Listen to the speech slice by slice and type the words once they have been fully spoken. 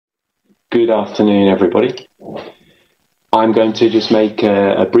Good afternoon, everybody. I'm going to just make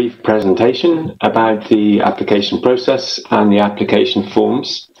a brief presentation about the application process and the application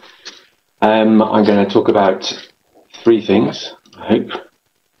forms. I'm going to talk about three things, I hope.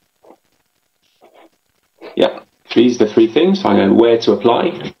 Yeah, these are the three things. I'm going to where to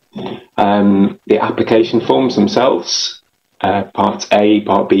apply, the application forms themselves, Part A,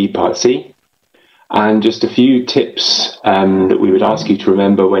 Part B, Part C, and just a few tips that we would ask you to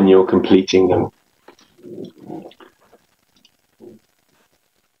remember when you're completing them.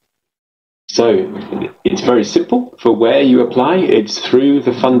 So it's very simple. For where you apply, it's through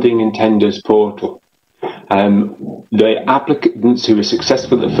the funding and tenders portal. The applicants who are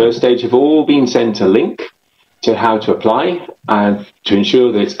successful at the first stage have all been sent a link to how to apply and to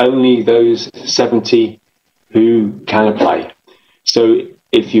ensure that it's only those 70 who can apply. So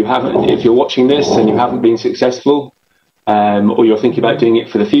if you're watching this and you haven't been successful, or you're thinking about doing it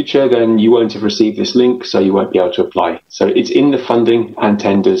for the future, then you won't have received this link, so you won't be able to apply. So it's in the funding and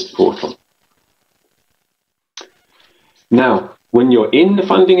tenders portal. Now, when you're in the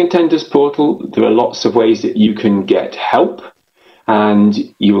funding and tenders portal, there are lots of ways that you can get help.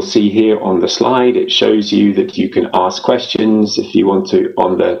 And you'll see here on the slide, it shows you that you can ask questions if you want to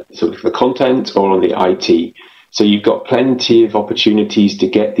on the sort of the content or on the IT. So you've got plenty of opportunities to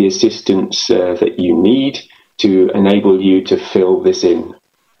get the assistance that you need to enable you to fill this in.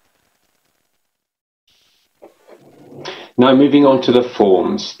 Now moving on to the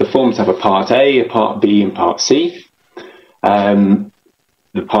forms. The forms have a Part A, a Part B and Part C.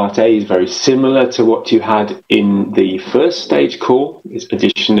 The Part A is very similar to what you had in the first stage call. It's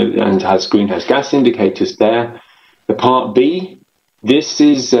additional and has greenhouse gas indicators there. The Part B, this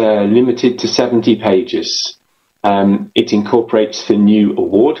is limited to 70 pages. It incorporates the new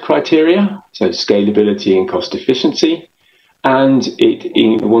award criteria, so scalability and cost efficiency, and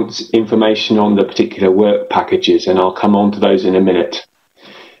it wants information on the particular work packages, and I'll come on to those in a minute.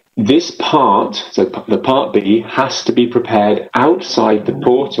 This part, so the Part B, has to be prepared outside the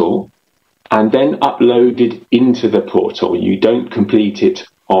portal and then uploaded into the portal. You don't complete it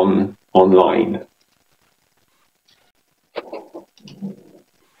online.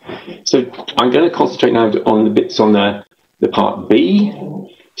 So I'm going to concentrate now on the bits on the Part B.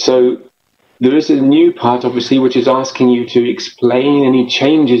 So there is a new part, obviously, which is asking you to explain any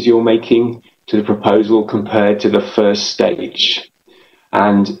changes you're making to the proposal compared to the first stage.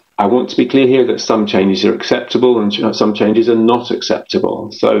 And I want to be clear here that some changes are acceptable and some changes are not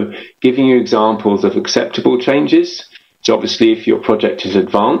acceptable. So giving you examples of acceptable changes. So obviously if your project is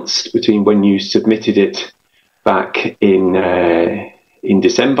advanced between when you submitted it back in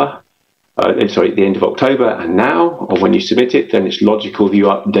December, sorry, the end of October and now, or when you submit it, then it's logical you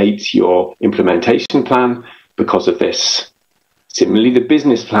update your implementation plan because of this. Similarly, the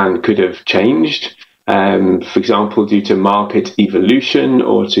business plan could have changed. For example, due to market evolution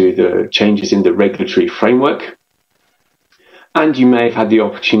or to the changes in the regulatory framework. And you may have had the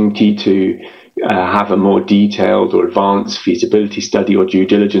opportunity to have a more detailed or advanced feasibility study or due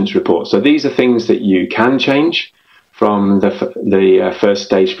diligence report. So these are things that you can change from the first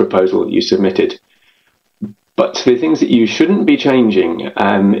stage proposal that you submitted. But the things that you shouldn't be changing,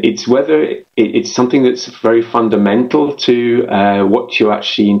 it's whether it's something that's very fundamental to what you're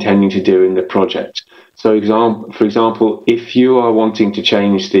actually intending to do in the project. So for example, if you are wanting to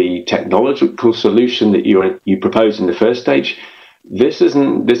change the technological solution that you proposed in the first stage, this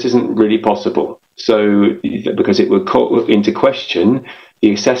isn't really possible. So because it would call into question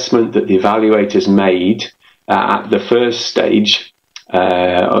the assessment that the evaluators made at the first stage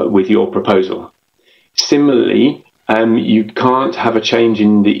with your proposal. Similarly, you can't have a change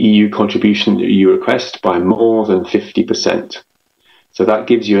in the EU contribution that you request by more than 50%. So that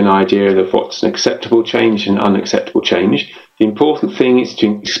gives you an idea of what's an acceptable change and unacceptable change. The important thing is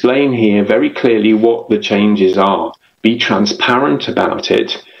to explain here very clearly what the changes are. Be transparent about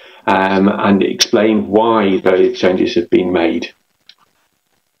it and explain why those changes have been made.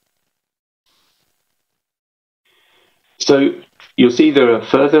 So you'll see there are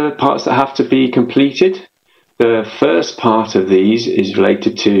further parts that have to be completed. The first part of these is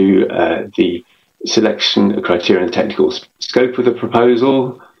related to the selection criteria and technical scope of the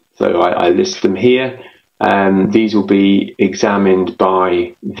proposal. So I list them here. These will be examined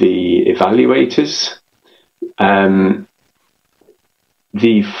by the evaluators.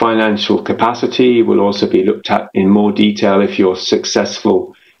 The financial capacity will also be looked at in more detail if you're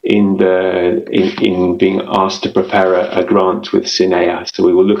successful in being asked to prepare a grant with SINEA. So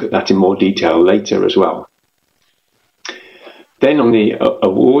we will look at that in more detail later as well. Then on the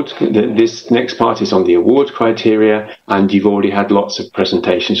award, this next part is on the award criteria, and you've already had lots of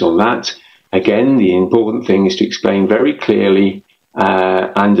presentations on that. Again, the important thing is to explain very clearly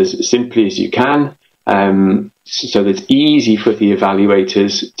and as simply as you can, so that it's easy for the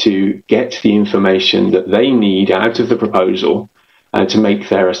evaluators to get the information that they need out of the proposal to make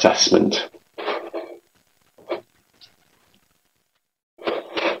their assessment.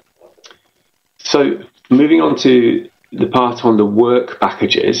 So moving on to the part on the work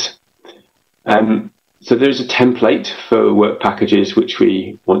packages. So there's a template for work packages which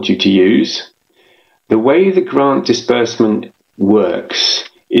we want you to use. The way the grant disbursement works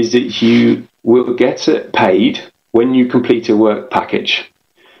is that you will get paid when you complete a work package.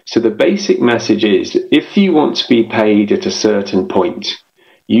 So the basic message is that if you want to be paid at a certain point,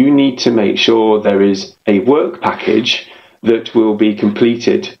 you need to make sure there is a work package that will be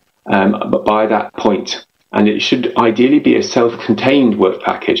completed by that point. And it should ideally be a self-contained work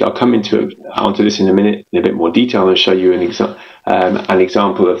package. I'll come onto this in a minute in a bit more detail and show you an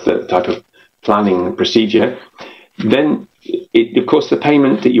example of the type of planning procedure. Then, of course, the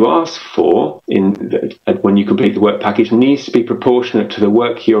payment that you ask for when you complete the work package needs to be proportionate to the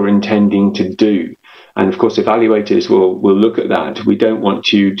work you're intending to do. And of course, evaluators will look at that. We don't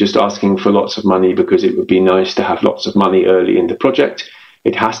want you just asking for lots of money because it would be nice to have lots of money early in the project.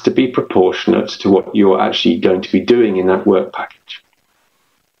 It has to be proportionate to what you're actually going to be doing in that work package.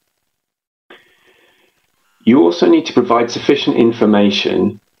 You also need to provide sufficient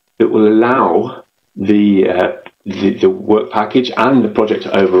information that will allow the work package and the project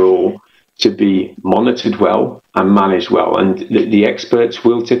overall to be monitored well and managed well. And the experts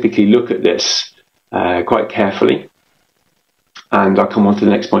will typically look at this quite carefully. And I'll come on to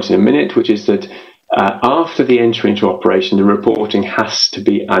the next point in a minute, which is that after the entry into operation, the reporting has to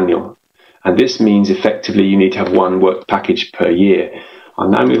be annual. And this means effectively you need to have one work package per year. I'll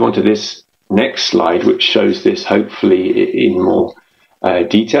now move on to this next slide, which shows this hopefully in more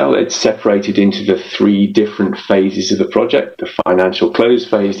detail. It's separated into the three different phases of the project: the financial close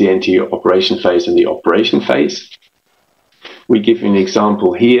phase, the entry operation phase, and the operation phase. We give you an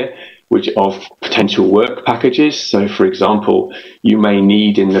example here of potential work packages. So, for example, you may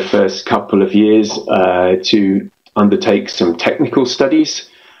need in the first couple of years to undertake some technical studies,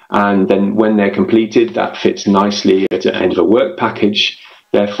 and then when they're completed, that fits nicely at the end of a work package.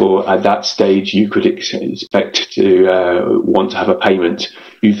 Therefore, at that stage, you could expect to want to have a payment.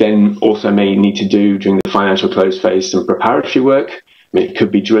 You then also may need to do, during the financial close phase, some preparatory work. I mean, it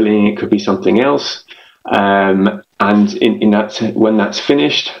could be drilling, it could be something else. And when that's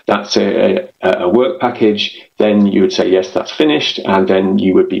finished, that's a work package, then you would say, yes, that's finished, and then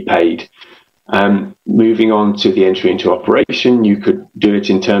you would be paid. Moving on to the entry into operation, you could do it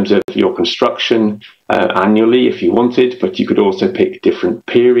in terms of your construction annually if you wanted, but you could also pick different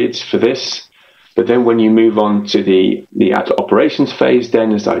periods for this. But then when you move on to the operations phase,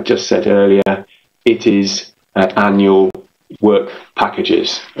 then, as I just said earlier, it is annual work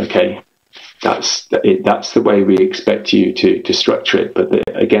packages, okay? That's the way we expect you to structure it. But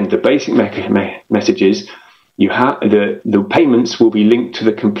again, the basic message is the payments will be linked to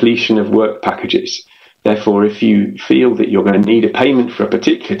the completion of work packages. Therefore, if you feel that you're going to need a payment for a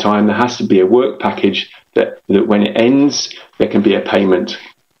particular time, there has to be a work package that when it ends, there can be a payment.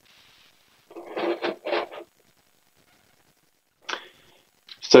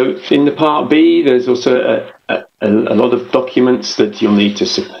 So in the part B, there's also a lot of documents that you'll need to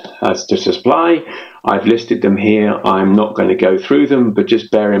supply. I've listed them here. I'm not going to go through them, but just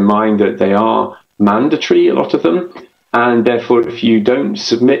bear in mind that they are mandatory, a lot of them. And therefore, if you don't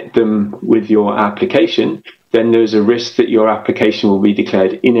submit them with your application, then there's a risk that your application will be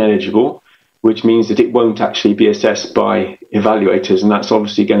declared ineligible, which means that it won't actually be assessed by evaluators. And that's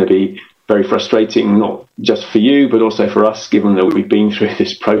obviously going to be very frustrating, not just for you, but also for us, given that we've been through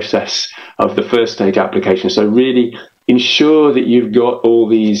this process of the first stage application. So really ensure that you've got all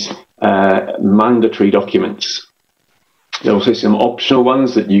these mandatory documents. There are also some optional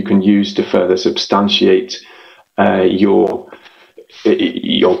ones that you can use to further substantiate your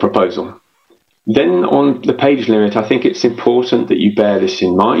proposal. Then on the page limit, I think it's important that you bear this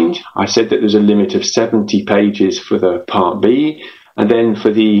in mind. I said that there's a limit of 70 pages for the Part B, and then for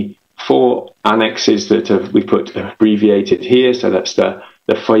the 4 annexes that we put abbreviated here, so that's the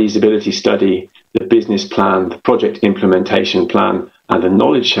feasibility study, the business plan, the project implementation plan, and the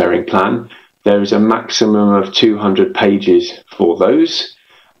knowledge sharing plan, there is a maximum of 200 pages for those.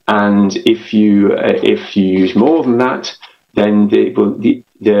 And if you use more than that, then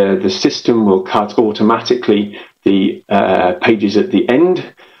the system will cut automatically the pages at the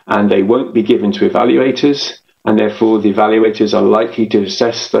end, and they won't be given to evaluators, and therefore the evaluators are likely to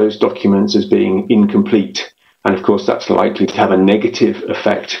assess those documents as being incomplete. And of course, that's likely to have a negative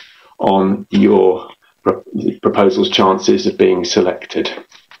effect on your proposal's chances of being selected.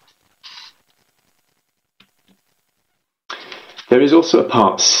 There is also a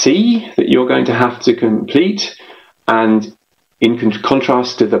part C that you're going to have to complete, and in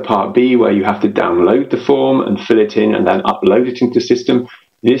contrast to the part B where you have to download the form and fill it in and then upload it into the system,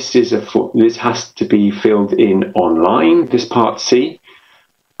 this has to be filled in online, this part C.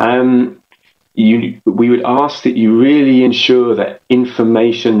 We would ask that you really ensure that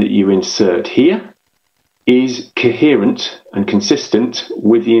information that you insert here is coherent and consistent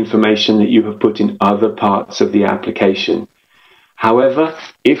with the information that you have put in other parts of the application. However,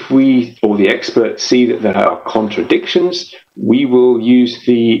 if we or the experts see that there are contradictions, we will use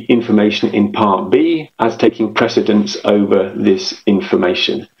the information in part B as taking precedence over this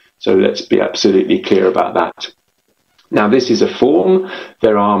information. So let's be absolutely clear about that. Now, this is a form.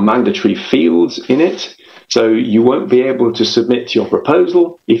 There are mandatory fields in it. So you won't be able to submit your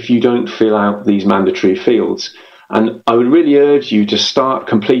proposal if you don't fill out these mandatory fields. And I would really urge you to start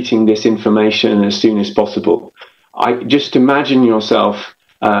completing this information as soon as possible. Just imagine yourself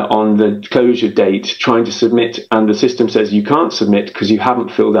on the closure date trying to submit, and the system says you can't submit because you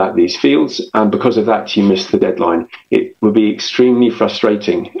haven't filled out these fields, and because of that you missed the deadline. It would be extremely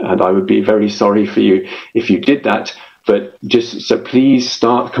frustrating, and I would be very sorry for you if you did that. But so please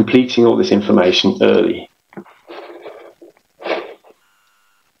start completing all this information early.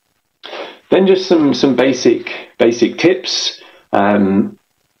 Then just some basic tips.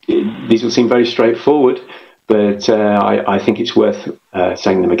 These will seem very straightforward, but I think it's worth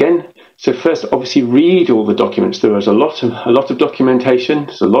saying them again. So first, obviously, read all the documents. There is a lot of documentation,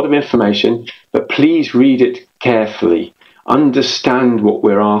 there's a lot of information, but please read it carefully. Understand what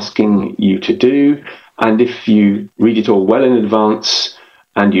we're asking you to do, and if you read it all well in advance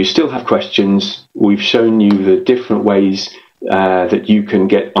and you still have questions, we've shown you the different ways that you can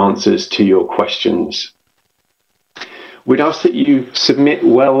get answers to your questions. We'd ask that you submit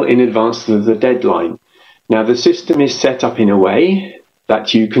well in advance of the deadline. Now, the system is set up in a way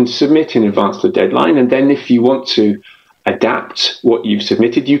that you can submit in advance of the deadline, and then if you want to adapt what you've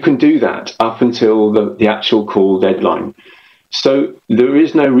submitted, you can do that up until the actual call deadline. So there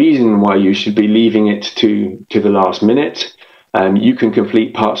is no reason why you should be leaving it to the last minute. You can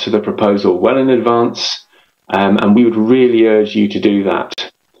complete parts of the proposal well in advance, and we would really urge you to do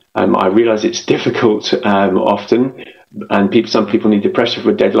that. I realise it's difficult often, and some people need the pressure for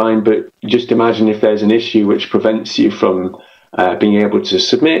a deadline, but just imagine if there's an issue which prevents you from being able to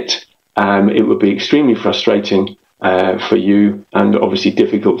submit. It would be extremely frustrating for you, and obviously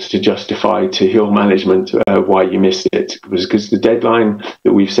difficult to justify to your management why you missed it, because the deadline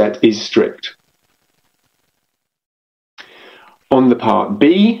that we've set is strict. On the part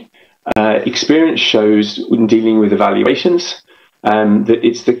B, experience shows in dealing with evaluations that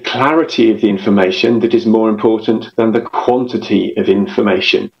it's the clarity of the information that is more important than the quantity of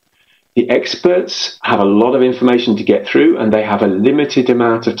information. The experts have a lot of information to get through, and they have a limited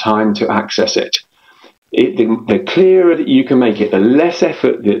amount of time to access it. The clearer that you can make it, the less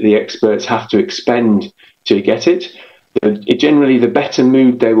effort that the experts have to expend to get it, generally the better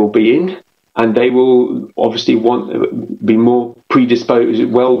mood they will be in, and they will obviously be more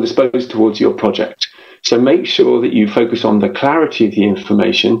well disposed towards your project. So make sure that you focus on the clarity of the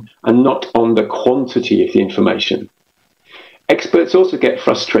information and not on the quantity of the information. Experts also get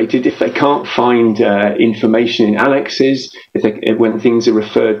frustrated if they can't find information in annexes, when things are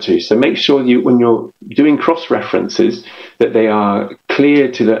referred to. So make sure when you're doing cross-references that they are clear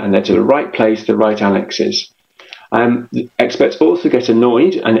and they're to the right place, the right annexes. Experts also get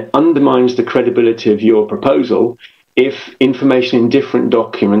annoyed, and it undermines the credibility of your proposal if information in different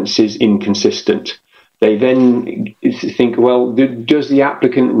documents is inconsistent. They then think, well, does the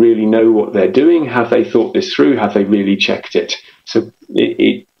applicant really know what they're doing? Have they thought this through? Have they really checked it? So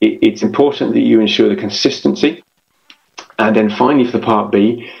it's important that you ensure the consistency. And then finally, for the part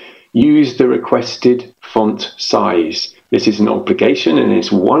B, use the requested font size. This is an obligation, and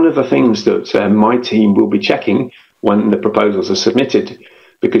it's one of the things that my team will be checking when the proposals are submitted,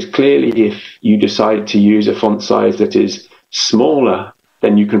 because clearly if you decide to use a font size that is smaller,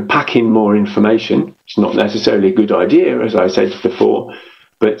 then you can pack in more information. It's not necessarily a good idea, as I said before,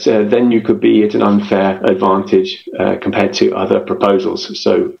 but then you could be at an unfair advantage compared to other proposals.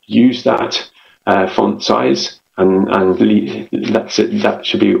 So use that font size, and that's it. That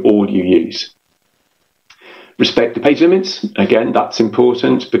should be all you use. Respect the page limits. Again, that's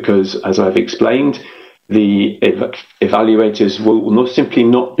important because, as I've explained, the evaluators will simply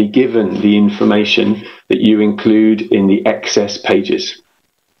not be given the information that you include in the excess pages.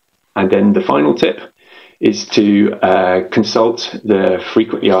 And then the final tip is to consult the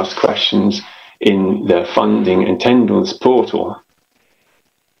frequently asked questions in the funding and tenders portal.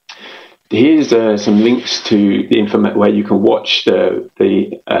 Here's some links to the where you can watch the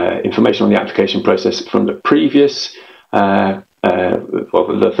information on the application process from the previous, the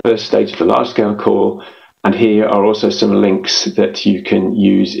first stage of the large-scale call. And here are also some links that you can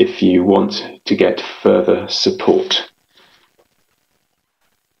use if you want to get further support.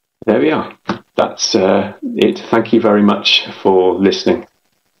 There we are. That's it. Thank you very much for listening.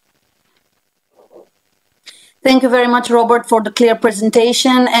 Thank you very much, Robert, for the clear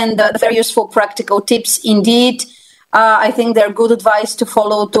presentation and the very useful practical tips indeed. I think they're good advice to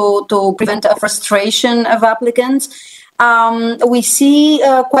follow to prevent a frustration of applicants. We see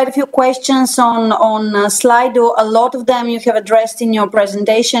quite a few questions on Slido. A lot of them you have addressed in your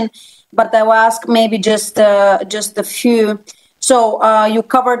presentation, but I will ask maybe just a few. So you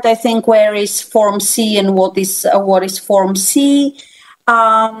covered, I think, where is Form C and what is Form C.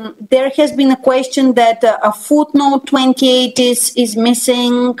 There has been a question that a footnote 28 is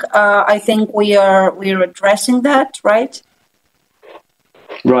missing. I think we're addressing that, right?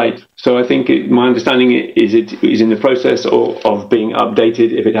 Right. So I think my understanding is it is in the process of being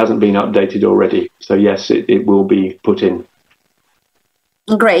updated if it hasn't been updated already. So yes, it will be put in.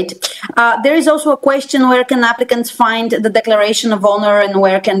 Great. There is also a question: where can applicants find the declaration of honor, and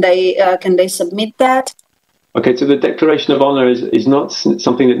where can they submit that? Okay, so the declaration of honor is not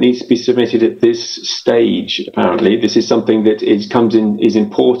something that needs to be submitted at this stage. Apparently, this is something that is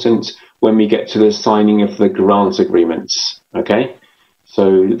important when we get to the signing of the grant agreements. Okay,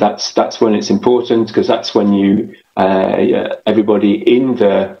 so that's when it's important, because that's when everybody in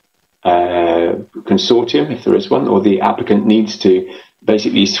the consortium, if there is one, or the applicant needs to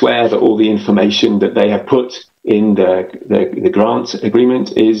basically swear that all the information that they have put in the grant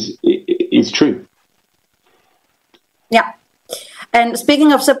agreement is true. Yeah. And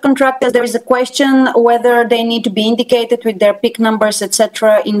speaking of subcontractors, there is a question whether they need to be indicated with their PIC numbers,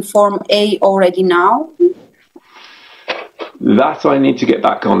 etc., in Form A already now. That I need to get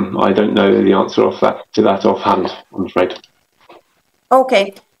back on. I don't know the answer to that offhand, I'm afraid.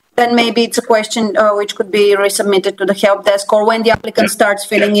 Okay. Then maybe it's a question which could be resubmitted to the help desk, or when the applicant starts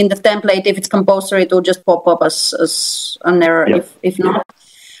filling in the template, if it's compulsory, it will just pop up as an error, if not.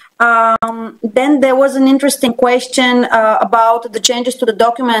 Then there was an interesting question about the changes to the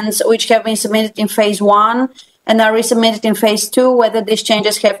documents which have been submitted in phase 1 and are resubmitted in phase 2, whether these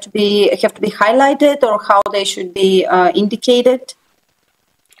changes have to be highlighted or how they should be indicated.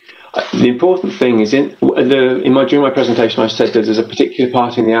 The important thing is during my presentation I said that there's a particular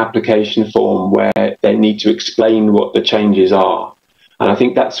part in the application form where they need to explain what the changes are. And I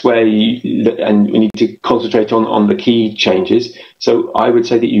think that's where we need to concentrate on the key changes. So I would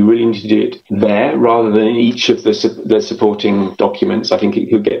say that you really need to do it there rather than in each of the supporting documents. I think it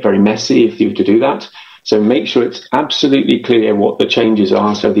could get very messy if you were to do that. So make sure it's absolutely clear what the changes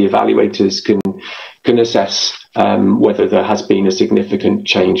are so the evaluators can assess whether there has been a significant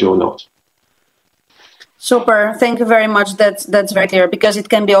change or not. Super. Thank you very much. That's very clear, because it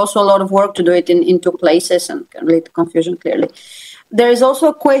can be also a lot of work to do it in two places and can lead to confusion clearly. There is also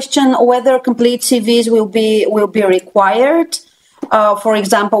a question whether complete CVs will be required. For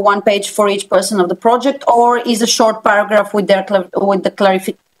example, 1 page for each person of the project, or is a short paragraph with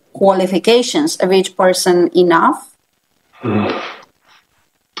the qualifications of each person enough?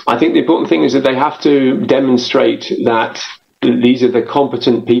 I think the important thing is that they have to demonstrate that these are the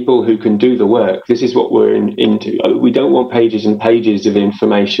competent people who can do the work. This is what we're into. We don't want pages and pages of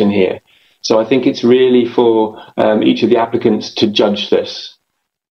information here. So I think it's really for each of the applicants to judge this.